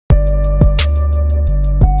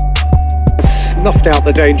Snuffed out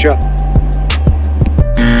the danger.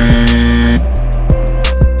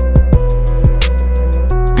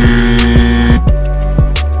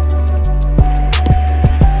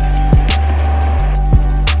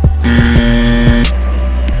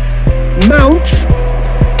 Mount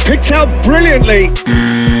picked out brilliantly.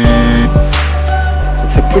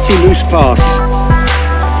 It's a pretty loose pass.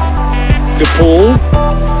 De Paul.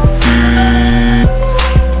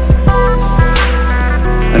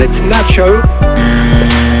 And it's Nacho.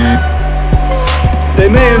 They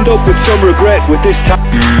may end up with some regret with this time.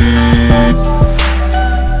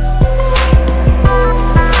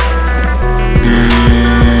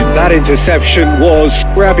 That interception was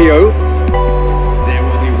Rabiot. There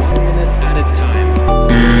will be 1 minute added time.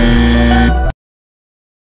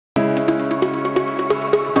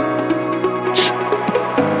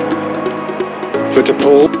 For De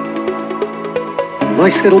Paul.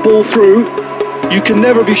 Nice little ball through. You can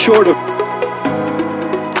never be short of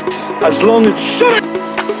as long as shot it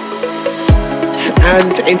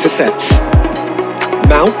and intercepts.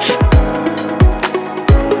 Mount.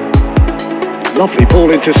 Lovely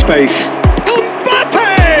ball into space.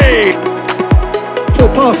 Mbappe! Well,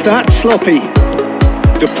 past that, sloppy.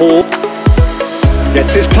 De Paul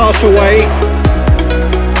gets his pass away.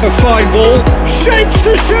 A fine ball. Shapes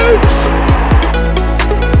to shoot!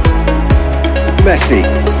 Messi.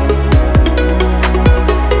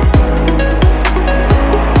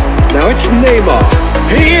 Now it's Neymar.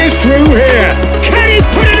 He is through here. Can he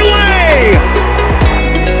put it away?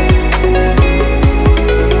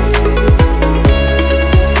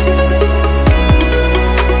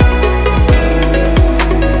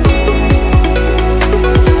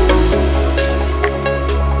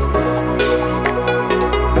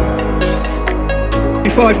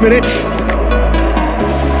 5 minutes.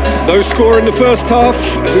 No score in the first half.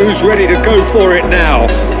 Who's ready to go for it now?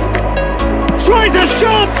 Tries a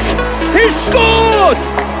shot! He's scored!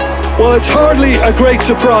 Well, it's hardly a great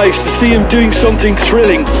surprise to see him doing something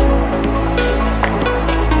thrilling.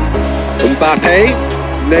 Mbappe,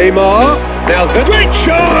 Neymar, now the great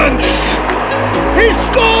chance! He's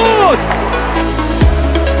scored!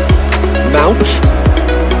 Mount,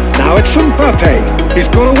 now it's Mbappe. He's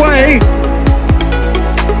got away.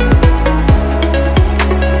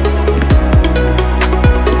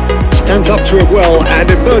 Stands up to it well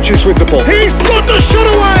and emerges with the ball. He's got the shot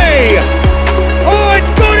away! Oh,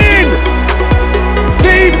 it's gone in!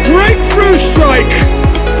 The breakthrough strike!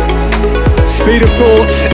 Speed of thought.